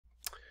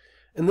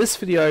In this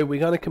video, we're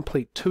going to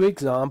complete two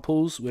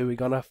examples where we're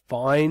going to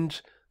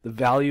find the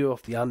value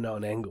of the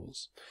unknown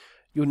angles.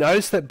 You'll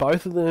notice that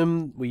both of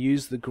them we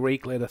use the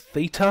Greek letter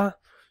theta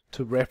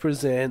to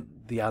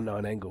represent the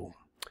unknown angle.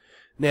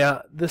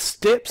 Now, the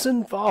steps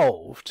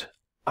involved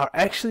are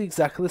actually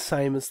exactly the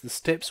same as the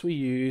steps we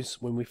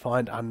use when we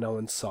find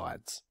unknown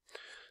sides.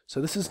 So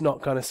this is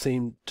not going to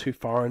seem too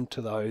foreign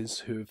to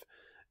those who've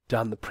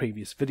done the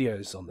previous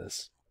videos on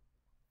this.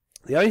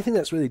 The only thing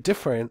that's really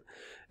different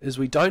is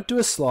we don't do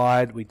a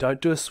slide, we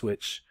don't do a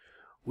switch,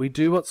 we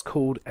do what's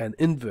called an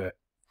invert.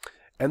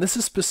 And this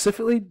is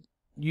specifically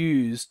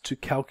used to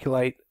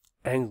calculate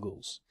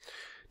angles.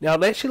 Now,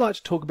 I'd actually like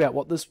to talk about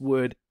what this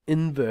word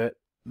invert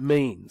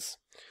means.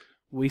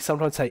 We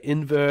sometimes say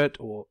invert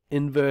or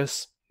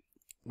inverse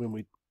when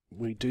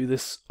we do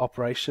this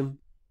operation.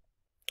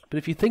 But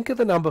if you think of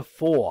the number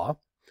 4,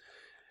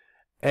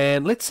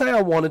 and let's say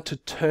I wanted to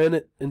turn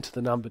it into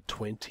the number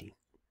 20.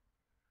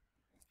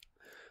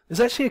 There's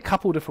actually a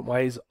couple different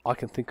ways I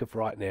can think of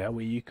right now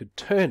where you could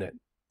turn it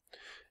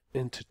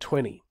into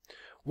 20.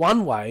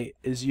 One way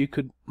is you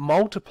could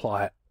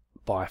multiply it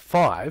by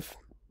 5,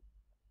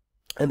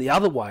 and the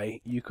other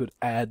way you could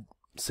add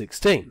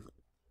 16.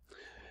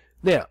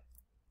 Now,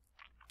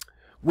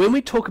 when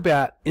we talk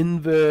about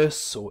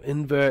inverse or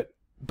invert,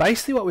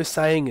 basically what we're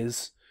saying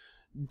is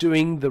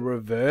doing the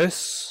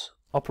reverse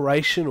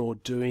operation or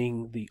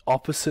doing the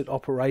opposite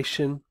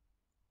operation.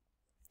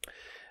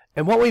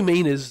 And what we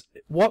mean is,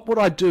 what would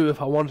I do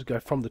if I wanted to go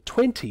from the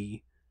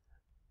 20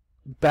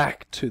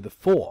 back to the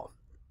 4?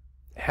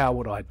 How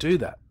would I do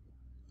that?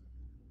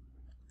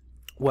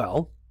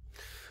 Well,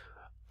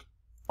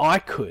 I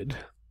could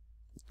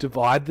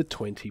divide the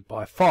 20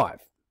 by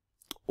 5,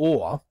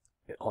 or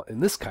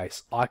in this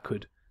case I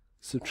could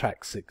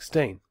subtract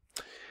 16.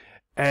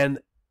 And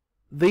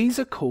these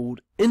are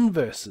called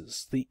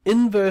inverses. The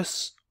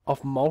inverse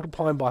of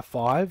multiplying by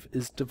 5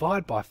 is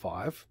divide by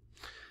 5.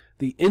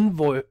 The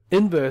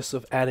inverse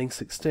of adding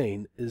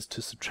 16 is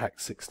to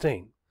subtract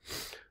 16.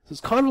 So it's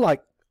kind of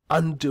like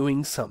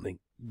undoing something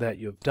that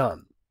you've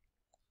done.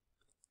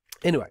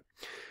 Anyway,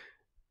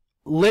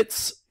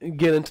 let's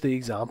get into the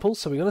example.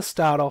 So we're going to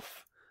start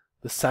off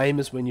the same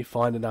as when you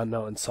find an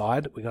unknown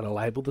side. We're going to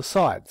label the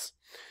sides.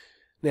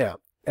 Now,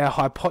 our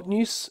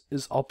hypotenuse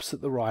is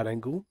opposite the right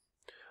angle.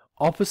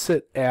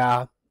 Opposite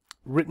our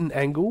written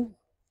angle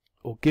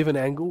or given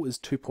angle is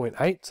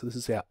 2.8, so this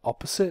is our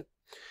opposite,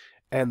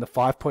 and the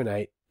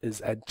 5.8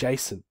 is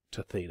adjacent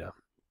to theta.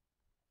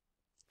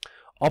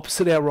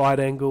 Opposite our right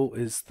angle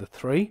is the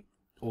 3,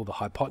 or the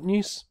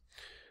hypotenuse.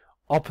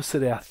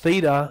 Opposite our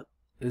theta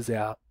is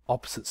our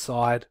opposite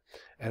side,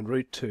 and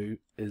root 2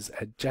 is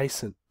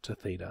adjacent to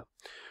theta.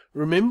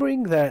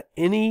 Remembering that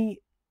any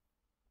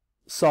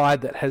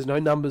side that has no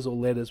numbers or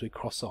letters we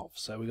cross off.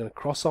 So we're going to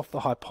cross off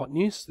the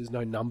hypotenuse, there's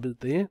no number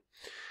there,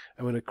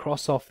 and we're going to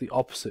cross off the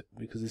opposite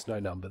because there's no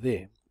number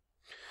there.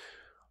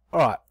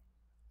 Alright,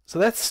 so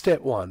that's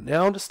step 1.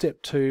 Now on to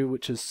step 2,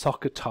 which is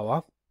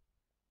SOHCAHTOA.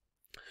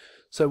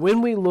 So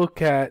when we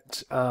look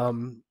at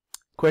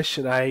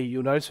question A,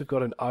 you'll notice we've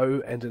got an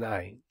O and an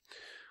A,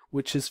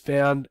 which is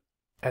found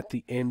at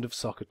the end of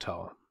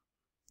SOHCAHTOA,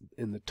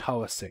 in the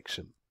TOA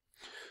section.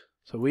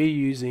 So we're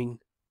using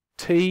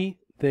T,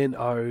 then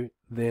O,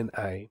 then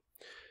A.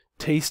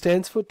 T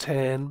stands for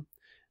tan.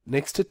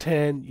 Next to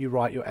tan, you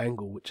write your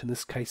angle, which in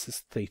this case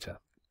is theta,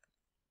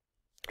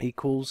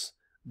 equals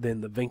then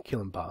the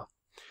vinculum bar.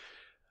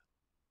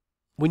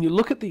 When you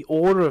look at the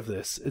order of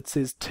this, it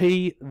says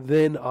T,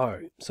 then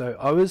O. So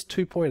O is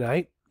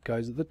 2.8,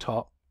 goes at the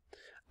top.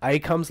 A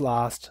comes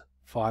last,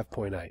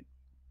 5.8.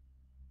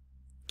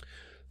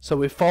 So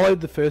we've followed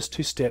the first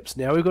two steps.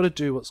 Now we've got to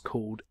do what's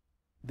called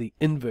the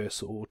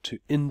inverse, or to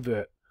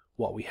invert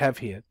what we have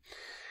here.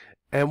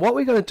 And what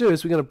we're going to do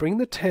is we're going to bring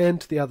the tan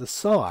to the other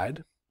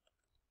side,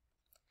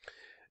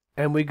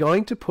 and we're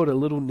going to put a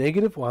little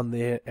 -1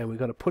 there, and we're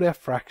going to put our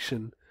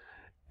fraction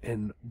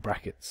in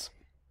brackets.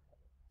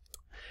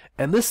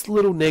 And this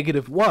little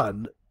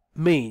 -1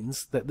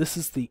 means that this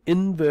is the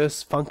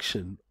inverse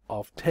function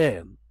of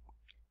tan.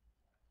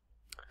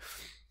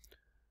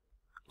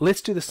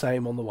 Let's do the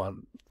same on the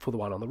one for the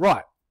one on the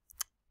right.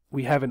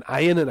 We have an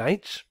A and an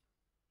H.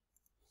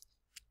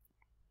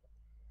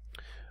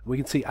 We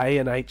can see A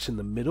and H in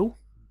the middle.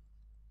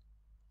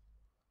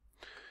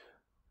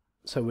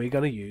 So we're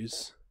going to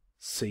use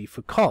C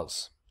for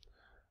cos.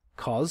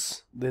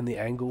 Cos, then the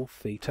angle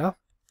theta,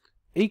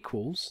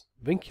 equals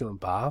vinculum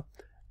bar,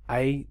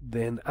 A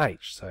then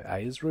H. So A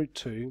is root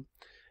 2,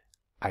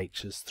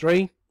 H is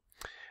 3.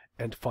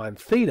 And to find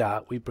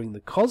theta, we bring the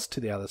cos to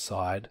the other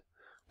side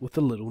with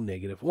a little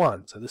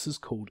 -1. So this is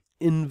called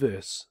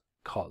inverse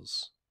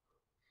cos.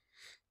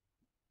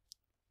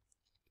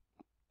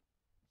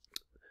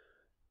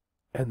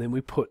 And then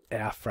we put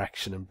our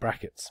fraction in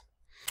brackets.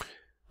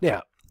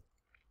 Now,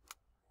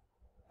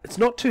 it's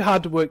not too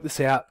hard to work this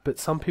out, but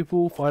some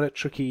people find it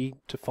tricky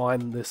to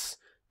find this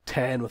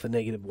tan with a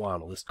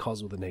 -1 or this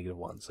cos with a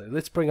 -1. So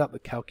let's bring up the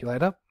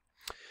calculator.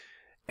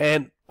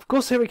 And of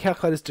course every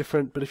calculator is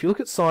different, but if you look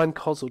at sine,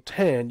 cos or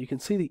tan, you can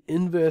see the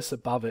inverse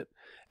above it,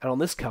 and on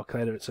this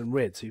calculator it's in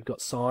red. So you've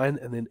got sine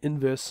and then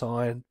inverse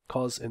sine,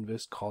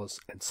 inverse cos,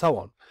 and so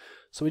on.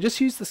 So we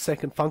just use the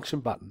second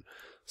function button.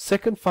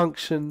 Second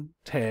function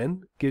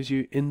tan gives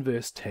you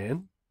inverse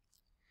tan.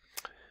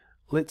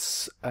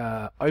 Let's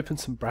open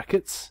some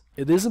brackets.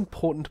 It is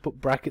important to put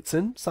brackets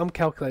in. Some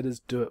calculators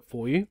do it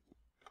for you.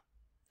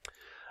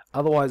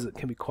 Otherwise it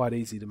can be quite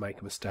easy to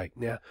make a mistake.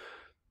 Now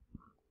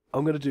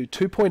I'm going to do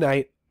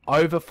 2.8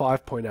 over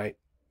 5.8,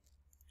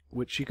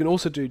 which you can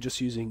also do just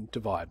using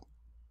divide.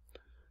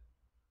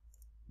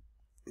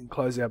 And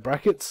close our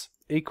brackets,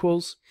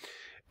 equals,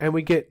 and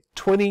we get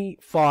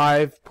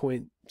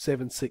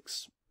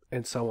 25.76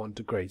 and so on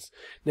degrees.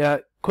 Now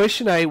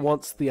question A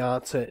wants the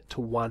answer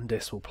to one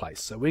decimal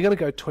place, so we're going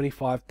to go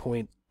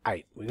 25.8.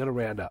 We're going to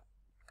round up.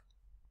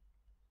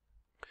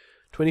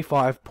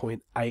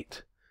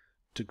 25.8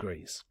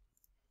 degrees.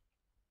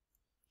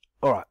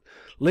 Alright,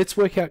 let's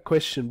work out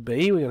question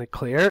B. We're going to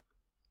clear it.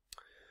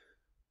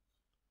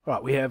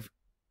 Alright, we have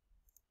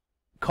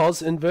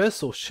cos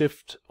inverse or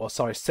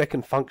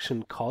second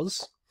function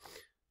cos.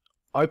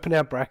 Open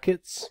our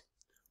brackets,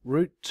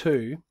 root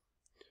 2,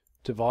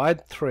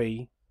 divide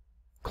 3,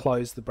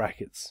 close the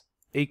brackets,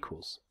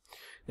 equals.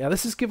 Now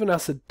this has given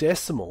us a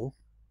decimal.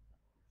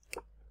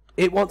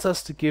 It wants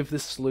us to give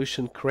this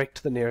solution correct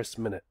to the nearest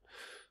minute.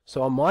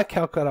 So on my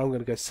calculator I'm going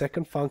to go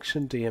second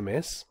function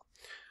DMS,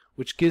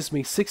 which gives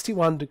me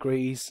 61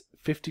 degrees,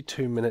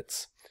 52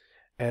 minutes,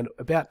 and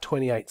about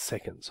 28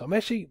 seconds. So I'm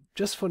actually,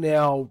 just for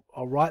now,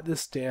 I'll write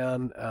this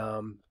down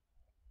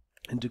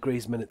in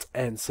degrees, minutes,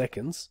 and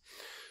seconds.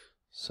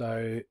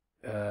 So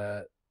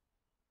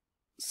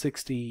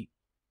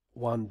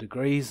 61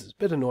 degrees. It's a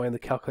bit annoying, the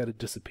calculator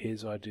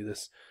disappears when I do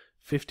this.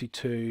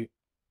 52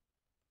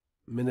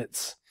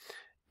 minutes,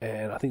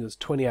 and I think it was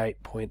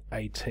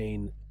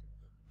 28.18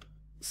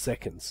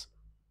 seconds.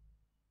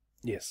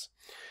 Yes.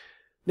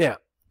 Now,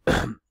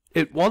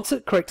 it wants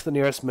it correct to the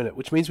nearest minute,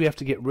 which means we have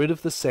to get rid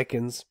of the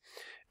seconds,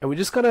 and we're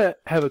just going to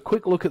have a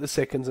quick look at the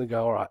seconds and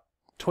go, alright,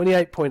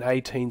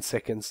 28.18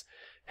 seconds.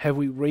 Have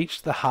we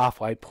reached the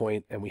halfway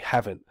point? And we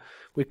haven't.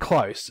 We're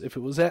close. If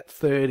it was at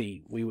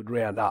 30, we would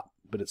round up,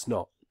 but it's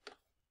not.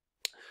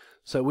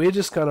 So we're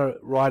just going to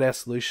write our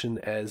solution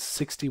as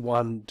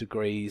 61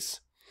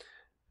 degrees,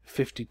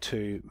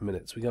 52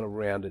 minutes. We're going to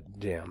round it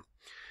down.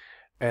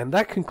 And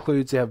that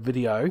concludes our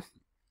video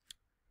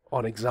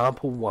on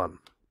example 1.